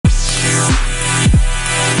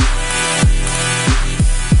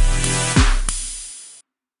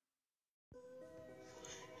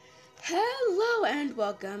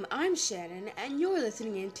welcome. I'm Shannon, and you're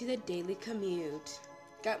listening into the Daily Commute.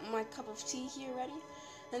 Got my cup of tea here ready,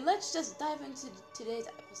 and let's just dive into today's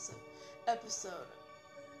episode.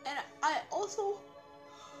 And I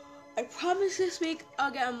promise this week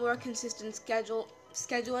I'll get a more consistent schedule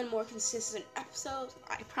and more consistent episodes.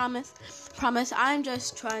 I promise. I'm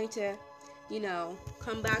just trying to,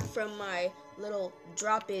 come back from my little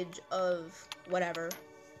droppage of whatever.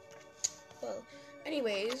 Well,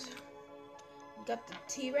 anyways, got the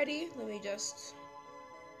tea ready. Let me just...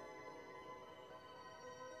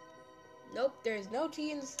 Nope, there's no tea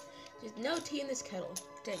in this. There's no tea in this kettle.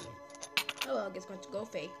 Dang it. Oh well, I guess I'm going to go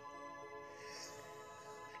fake.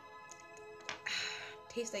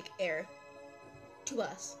 Tastes like air. To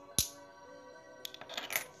us.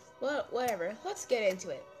 Well, whatever. Let's get into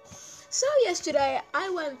it. So yesterday, I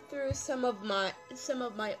went through some of my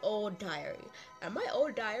old diary. And my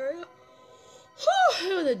old diary...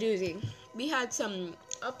 it was a doozy. We had some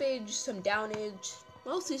upage, some downage,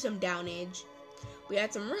 mostly some downage. We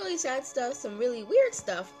had some really sad stuff, some really weird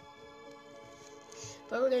stuff.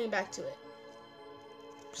 But we're getting back to it.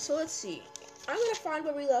 So let's see. I'm going to find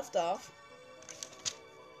where we left off.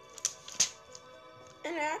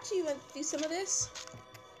 And I actually went through some of this.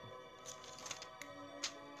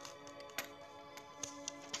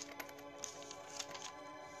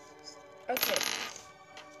 Okay.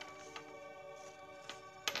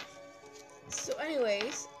 So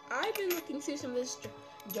anyways, I've been looking through some of this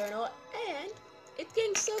journal, and it's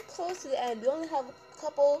getting so close to the end. We only have a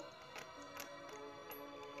couple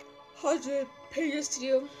hundred pages to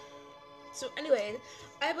do. So anyways,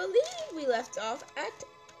 I believe we left off at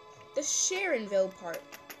the Sharonville part.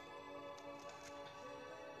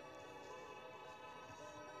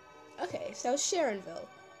 Okay, so Sharonville.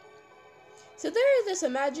 So there is this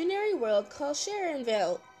imaginary world called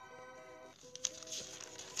Sharonville.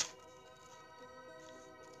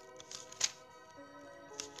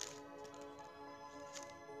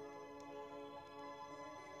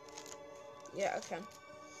 Yeah, okay.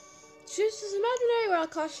 So it's this imaginary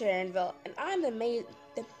world called Sharonville, and I'm the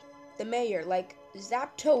mayor, like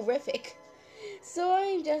Zaptorific. So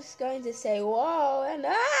I'm just going to say, whoa, and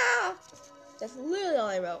ah! That's literally all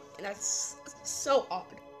I wrote, and that's so odd.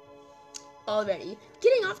 Already,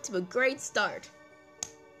 getting off to a great start.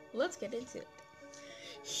 Let's get into it.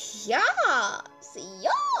 Yes!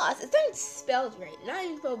 It's not spelled right, not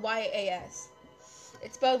even spelled Y-A-S.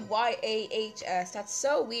 It's spelled Y-A-H-S. That's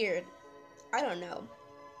so weird. I don't know.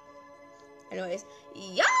 Anyways,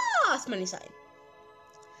 yes, money sign.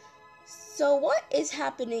 So what is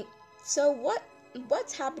happening? So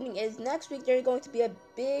what's happening is next week there's going to be a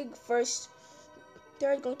big first.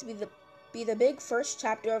 There's going to be the big first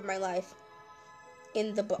chapter of my life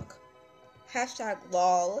in the book. Hashtag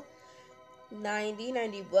lol. 90,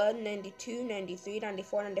 91, 92, 93,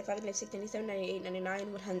 94, 95, 96, 97, 98,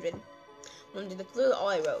 99, 100. That's literally all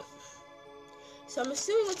I wrote. So I'm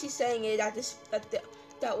assuming what she's saying is that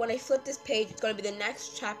when I flip this page, it's going to be the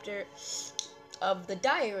next chapter of the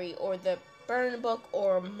diary, or the burn book,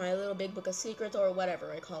 or my little big book of secrets, or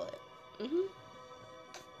whatever I call it.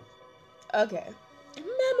 Okay.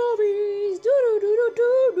 Memories,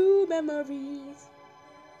 memories.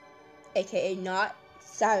 AKA not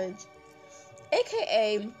savage.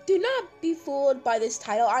 AKA do not be fooled by this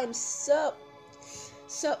title. I am so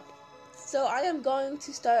I am going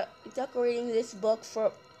to start decorating this book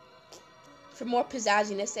for more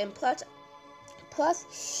pizzazziness, and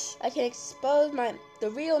plus I can expose the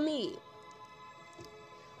real me.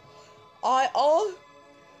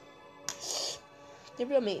 The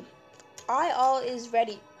real me. I all is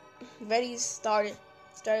ready started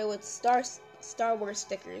with Star Wars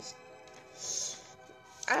stickers.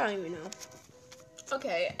 I don't even know.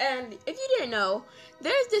 Okay, and if you didn't know,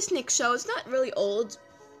 there's this Nick show. It's not really old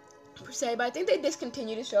per se, but I think they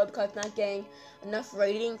discontinued the show because it's not getting enough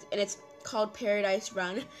ratings, and it's called Paradise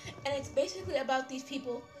Run, and it's basically about these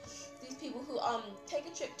people who take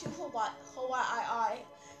a trip to Hawaii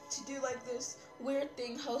to do like this weird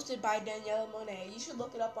thing hosted by Danielle Monet. You should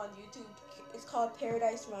look it up on YouTube. It's called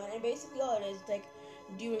Paradise Run, and basically all it is like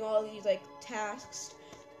doing all these like tasks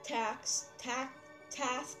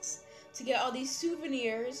to get all these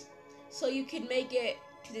souvenirs so you can make it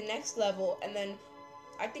to the next level. And then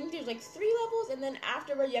I think there's like 3 levels, and then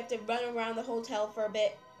afterward you have to run around the hotel for a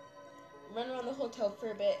bit, and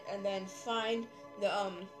then find the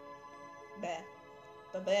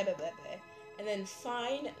and then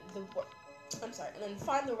find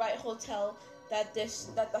the right hotel that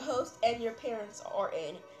the host and your parents are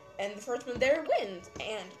in, and the first one there wins.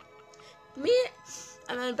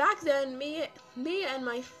 And then back then me and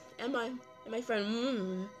my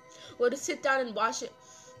friend would sit down and watch it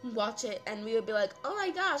watch it, and we would be like, "Oh my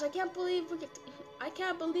gosh, I can't believe they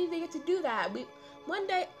get to do that." One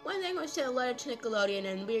day I'm gonna send a letter to Nickelodeon,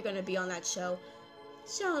 and we're gonna be on that show.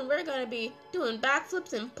 And we're gonna be doing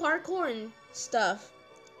backflips and parkour and stuff.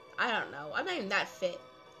 I don't know. I'm not even that fit.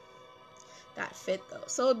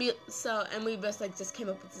 Though. And we just came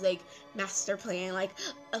up with this like master plan. Like,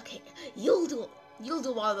 okay, you'll do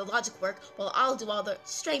all the logic work, while I'll do all the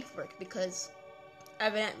strength work, because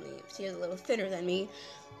evidently she is a little thinner than me.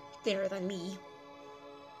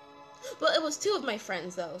 Well, it was two of my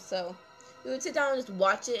friends though, so we would sit down and just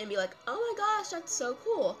watch it and be like, "Oh my gosh, that's so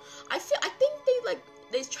cool." I think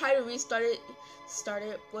they tried to restart it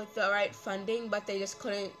with the right funding, but they just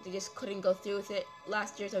couldn't go through with it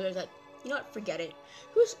last year. So they're like, you know what, forget it.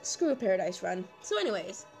 Screw Paradise Run. So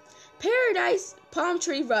anyways, Paradise Palm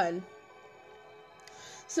Tree Run.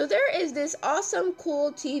 So there is this awesome,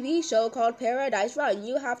 cool TV show called Paradise Run.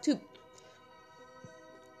 You have to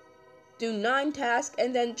do 9 tasks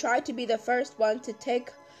and then try to be the first one to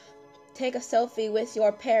take a selfie with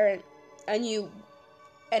your parent.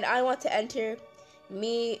 And I want to enter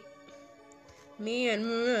me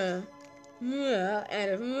and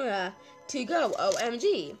to go.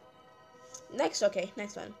 OMG. Next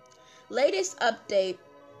one. Latest update.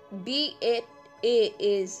 It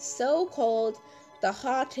is so cold. The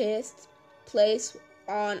hottest place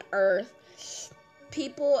on earth.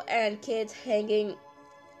 People and kids hanging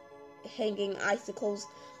icicles.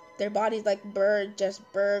 Their bodies like just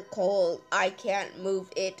bird cold. I can't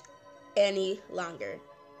move it any longer.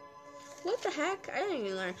 What the heck? I didn't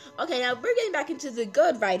even learn. Okay, now we're getting back into the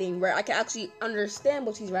good writing, where I can actually understand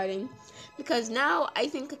what he's writing. Because now, I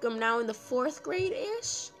think I'm now in the 4th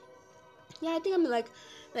grade-ish. Yeah, I think I'm like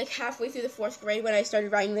halfway through the 4th grade when I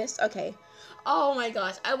started writing this. Okay. Oh my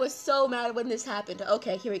gosh, I was so mad when this happened.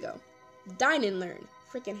 Okay, here we go. Dine and Learn.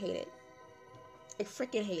 Freaking hate it. I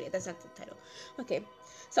freaking hate it. That's not the title. Okay.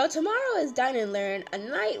 So tomorrow is Dine and Learn, a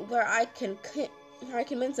night where I can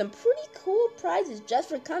win some pretty cool prizes just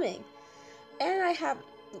for coming. And I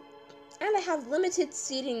have limited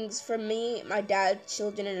seatings for me, my dad,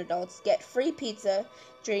 children, and adults. Get free pizza,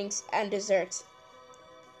 drinks, and desserts.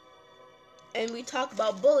 And we talk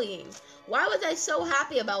about bullying. Why was I so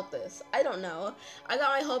happy about this? I don't know. I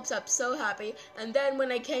got my hopes up, so happy. And then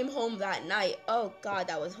when I came home that night, oh god,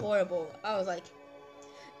 that was horrible. I was like,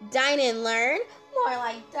 Dine and Learn? More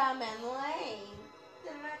like dumb and lame.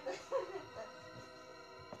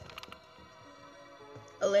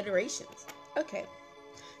 Alliterations. Okay.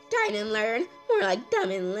 Dine and Learn? More like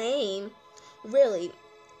dumb and lame. Really,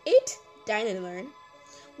 Dine and Learn,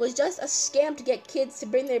 was just a scam to get kids to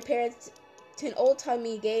bring their parents to an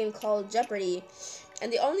old-timey game called Jeopardy.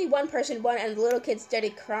 And the only one person won, and the little kids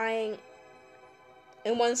started crying,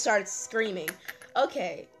 and one started screaming.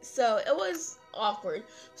 Okay, so it was awkward.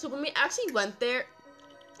 So when we actually went there,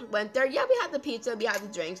 yeah, we had the pizza, we had the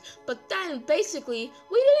drinks, but then basically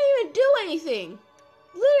we didn't even do anything.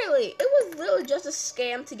 Literally, it was just a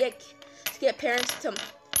scam to get your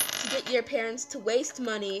parents to waste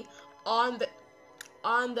money on the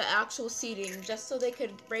actual seating, just so they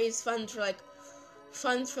could raise funds for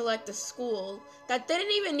the school that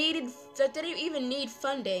didn't even need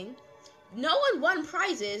funding. No one won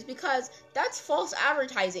prizes because that's false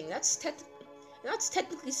advertising. That's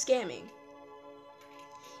technically scamming.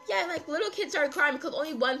 Yeah, like little kids started crying because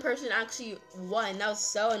only one person actually won. That was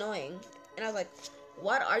so annoying. And I was like,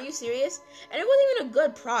 what? Are you serious? And it wasn't even a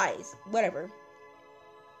good prize. Whatever.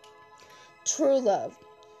 True love.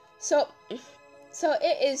 So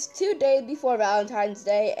it is 2 days before Valentine's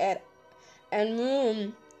Day, and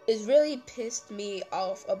Moon is really pissed me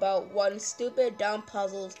off about one stupid dumb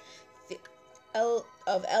puzzle of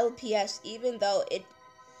LPS, even though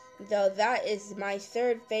that is my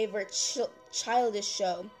 3rd favorite childish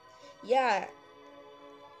show. Yeah,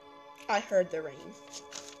 I heard the rain.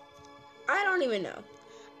 I don't even know.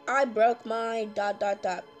 I broke my ...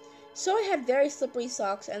 So I had very slippery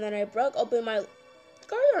socks, and then I broke open my...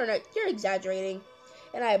 You're exaggerating.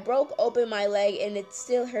 And I broke open my leg, and it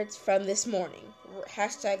still hurts from this morning.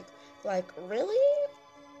 Hashtag, like, really?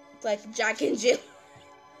 Like, Jack and Jill.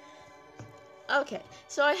 Okay,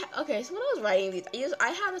 so when I was writing these, I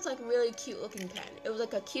had this, like, really cute looking pen. It was,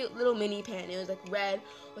 like, a cute little mini pen. It was, like, red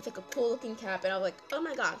with, like, a cool looking cap. And I was like, oh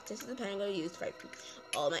my god, this is the pen I'm going to use to write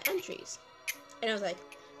all my entries. And I was like,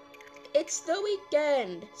 it's the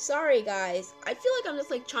weekend. Sorry, guys. I feel like I'm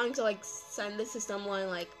just, like, trying to, like, send this to someone,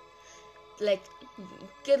 like,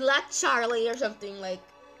 good luck, Charlie, or something. Like,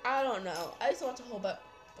 I don't know. I just watched a whole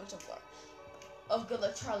bunch of Good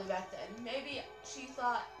Luck Charlie back then. Maybe she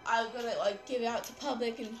thought I was gonna, like, give it out to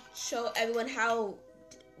public and show everyone how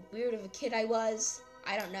weird of a kid I was.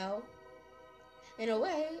 I don't know. In a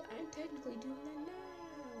way, I'm technically doing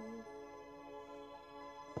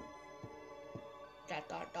that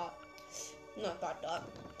now. Dot. Not dot.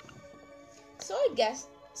 So I guess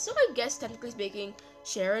technically speaking,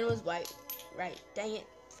 Sharon was white. Right. Dang it.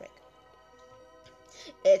 Frick.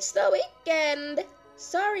 It's the weekend.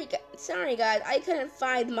 Sorry guys, I couldn't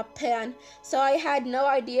find my pen, so I had no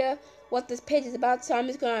idea what this page is about, so I'm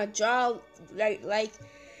just gonna draw like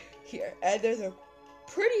here. And there's a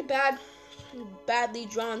pretty badly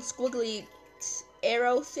drawn squiggly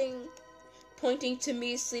arrow thing pointing to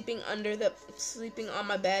me sleeping on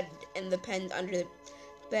my bed, and the pen's under the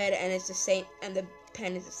bed, and it's the same, and the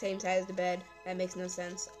pen is the same size as the bed. That makes no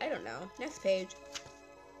sense. I don't know. Next page.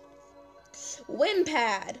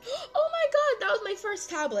 WinPad. Oh my god, that was my first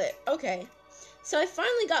tablet. Okay. So I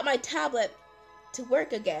finally got my tablet to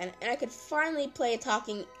work again, and I could finally play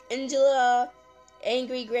Talking Angela,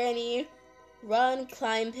 Angry Granny, Run,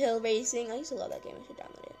 Climb Hill Racing. I used to love that game. I should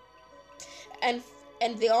download it.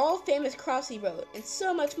 And the all famous Crossy Road, and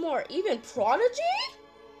so much more. Even Prodigy?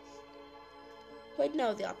 Wait,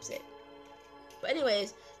 no, the opposite. But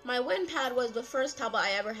anyways, my WinPad was the first tablet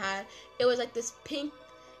I ever had. It was like this pink.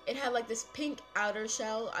 It had like this pink outer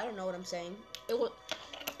shell. I don't know what I'm saying. It was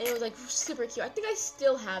like super cute. I think I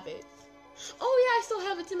still have it. Oh yeah, I still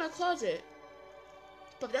have it in my closet.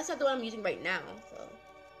 But that's not the one I'm using right now.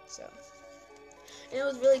 So. And it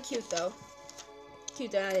was really cute though.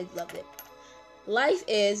 Cute, and I loved it. Life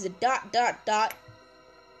is ...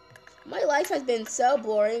 My life has been so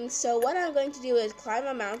boring, so what I'm going to do is climb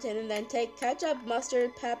a mountain and then take ketchup,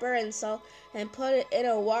 mustard, pepper, and salt and put it in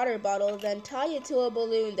a water bottle, then tie it to a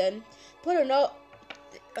balloon, then put a note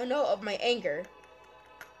of my anger.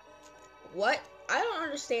 What? I don't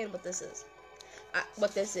understand what this is.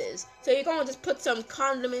 So you're going to just put some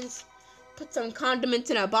condiments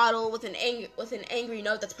in a bottle with an angry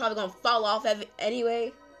note that's probably going to fall off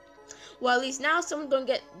anyway. Well, at least now someone's going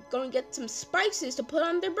to get some spices to put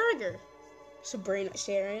on their burger. Sabrina,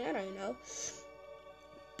 Sharon, I don't know.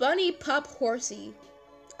 Bunny, pup, horsey.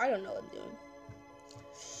 I don't know what I'm doing.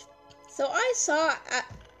 So I saw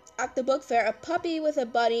at the book fair a puppy with a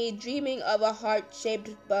bunny dreaming of a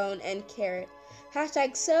heart-shaped bone and carrot.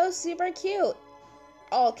 Hashtag so super cute.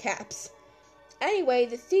 All caps. Anyway,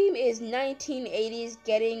 the theme is 1980s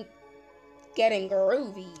getting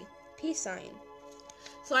groovy. Peace sign.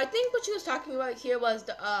 So I think what she was talking about here was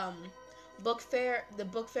the book fair,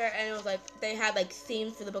 and it was like they had like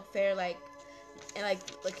themes for the book fair, like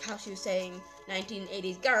how she was saying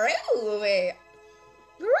 1980s groovy.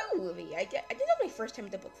 I think that was my first time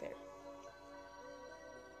at the book fair.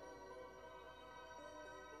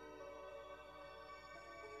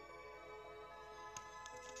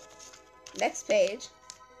 Next page.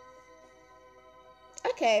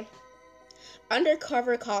 Okay.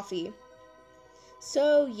 Undercover coffee.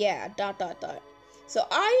 So yeah, ... So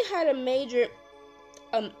I had a major,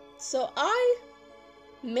 so I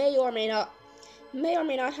may or may not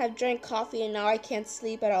have drank coffee and now I can't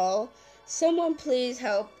sleep at all. Someone please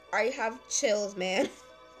help. I have chills, man.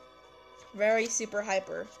 Very super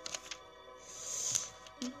hyper.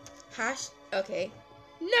 Okay.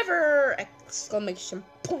 Never! Exclamation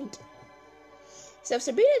point. So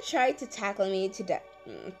Sabrina tried to tackle me to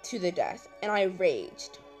the death, and I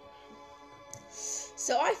raged.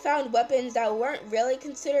 So I found weapons that weren't really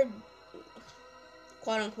considered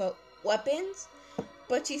quote-unquote weapons,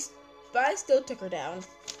 but I still took her down.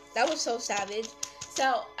 That was so savage.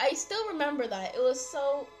 So I still remember that. It was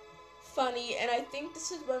so funny, and I think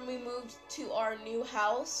this is when we moved to our new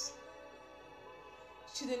house.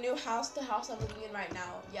 To the new house, the house I'm living in right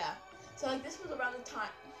now. Yeah. So like this was around the time,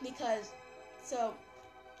 because so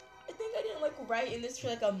I think I didn't write in this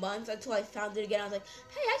for a month until I found it again. I was like,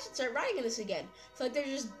 hey, I should start writing in this again. So there's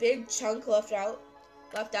this big chunk left out,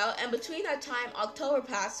 and between that time, October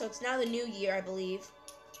passed, so it's now the new year, I believe.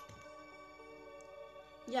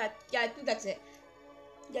 Yeah, I think that's it.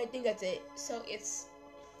 So it's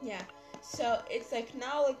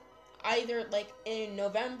now either in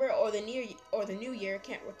November or the new year.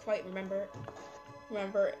 Can't quite remember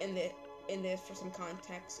in the for some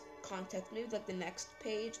context maybe the next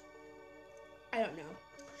page. I don't know.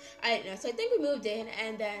 So I think we moved in,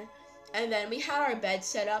 and then we had our bed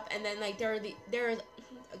set up, and then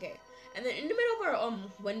okay, and then in the middle of our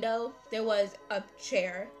window there was a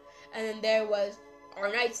chair, and then there was our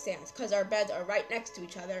nightstands, because our beds are right next to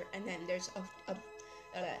each other, and then there's a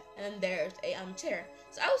chair.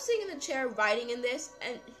 So I was sitting in the chair writing in this.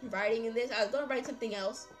 I was gonna write something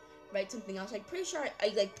else. Like pretty sure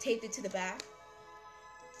I taped it to the back.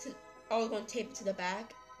 I was gonna tape it to the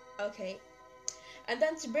back. Okay. And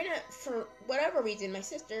then Sabrina, for whatever reason, my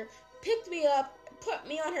sister, picked me up, put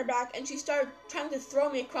me on her back, and she started trying to throw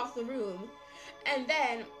me across the room. And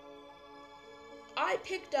then I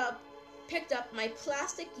picked up my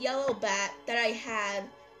plastic yellow bat that I had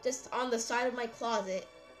just on the side of my closet.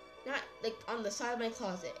 Not like on the side of my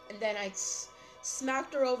closet. And then I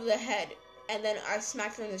smacked her over the head. And then I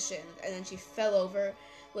smacked her in the shins. And then she fell over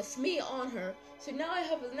with me on her. So now I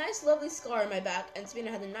have a nice lovely scar on my back. And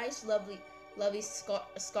Sabrina has a nice lovely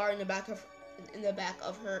scar in the back of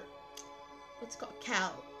her, what's it called?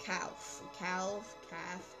 Calf,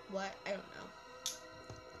 what? I don't know.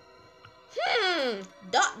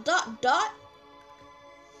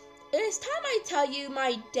 It is time I tell you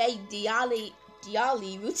my daily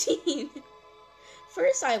routine.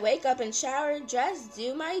 First, I wake up and shower, dress,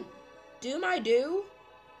 do my do.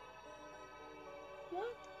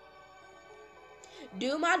 What?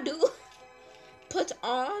 Do my do. Put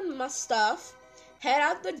on my stuff, head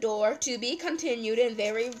out the door, to be continued in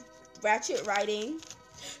very ratchet writing.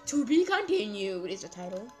 To be continued is the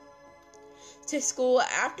title. To school.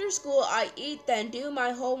 After school, I eat, then do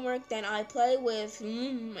my homework, then I play with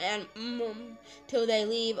till they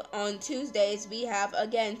leave. On Tuesdays, we have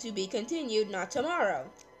again to be continued, not tomorrow.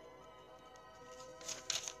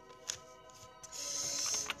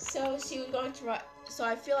 So she was going to write. So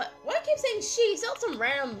I feel like, why do I keep saying she? It's not some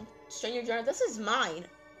random stranger journal. This is mine.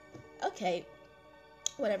 Okay.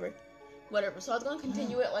 Whatever. So I was going to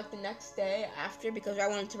continue it like the next day after because I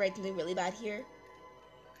wanted to write something really bad here.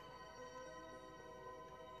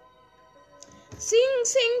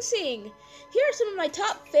 Sing. Here are some of my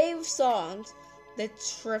top fave songs. The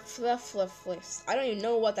Terrifics. I don't even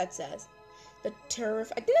know what that says. I think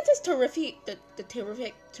that says Terrific. The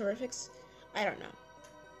Terrifics. I don't know.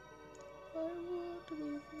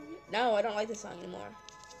 No, I don't like this song anymore.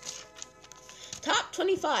 Top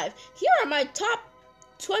 25. Here are my top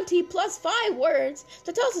 20 plus 5 words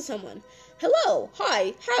to tell to someone. Hello,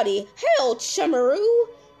 hi, howdy, hail, chummaroo.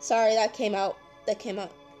 Sorry, they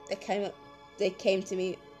came to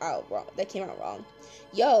me out wrong. They came out wrong.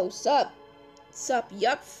 Yo, sup,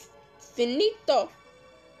 yup, finito.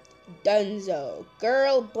 Dunzo,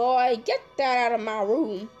 girl, boy, get that out of my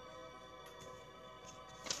room.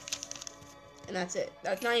 And that's it.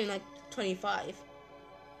 That's not even like 25.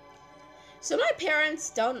 So my parents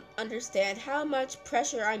don't understand how much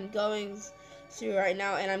pressure I'm going through right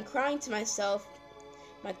now, and I'm crying myself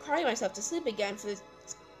to sleep again for the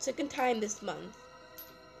second time this month.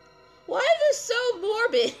 Why is this so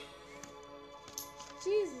morbid?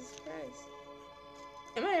 Jesus Christ.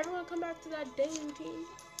 Am I ever gonna come back to that daily routine?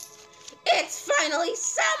 It's finally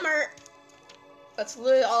summer! That's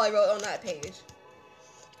literally all I wrote on that page.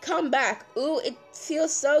 Come back. Ooh, it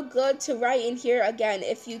feels so good to write in here again.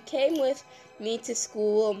 If you came with me to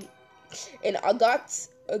school in August,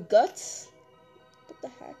 what the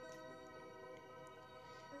heck?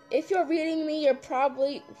 If you're reading me, you're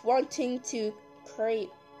probably wanting to create.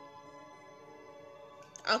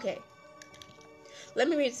 Okay. Let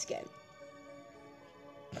me read this again.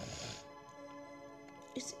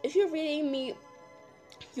 If you're reading me,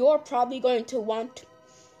 you're probably going to wanting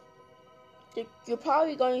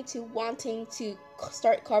to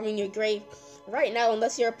start carving your grave right now,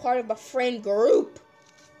 unless you're a part of a friend group.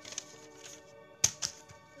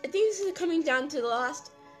 I think this is coming down to the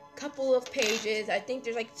last couple of pages. I think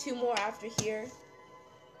there's like 2 more after here.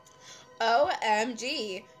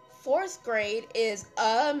 OMG, 4th grade is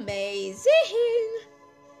amazing.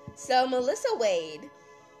 So Melissa Wade,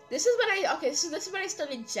 this is when I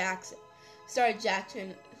started Jackson. So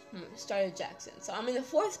I'm in the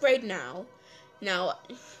 4th grade now,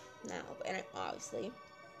 and obviously,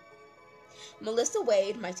 Melissa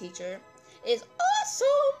Wade, my teacher, is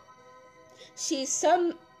awesome. She's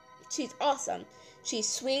awesome. She's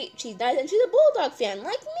sweet, she's nice, and she's a Bulldog fan,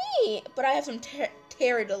 like me. But I have some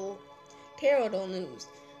terrible news.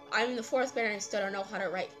 I'm in the 4th grade and I still don't know how to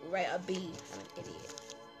write a B. I'm an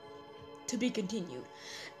idiot. To be continued.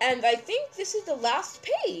 And I think this is the last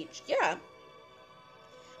page. Yeah.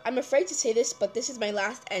 I'm afraid to say this, but this is my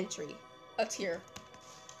last entry. A tear.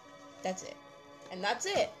 That's it. And that's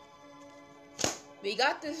it. We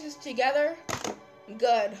got this together.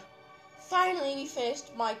 Good. Finally, we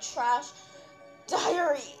finished my trash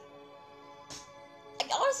diary. I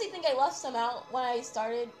honestly think I left some out when I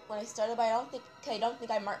started, but I don't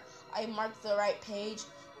think I marked the right page.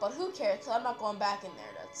 But who cares? Because I'm not going back in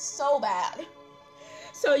there. That's so bad.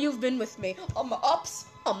 So you've been with me on my ups,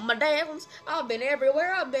 on my downs. I've been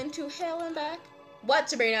everywhere. I've been to hell and back. What,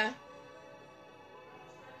 Sabrina?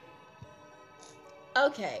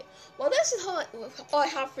 Okay. Well, this is all I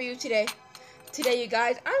have for you today. today, you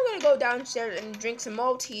guys. I'm gonna go downstairs and drink some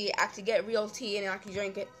more tea. Actually, get real tea and actually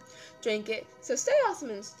drink it. So stay awesome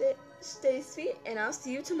and stay sweet. And I'll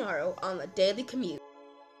see you tomorrow on the Daily Commute.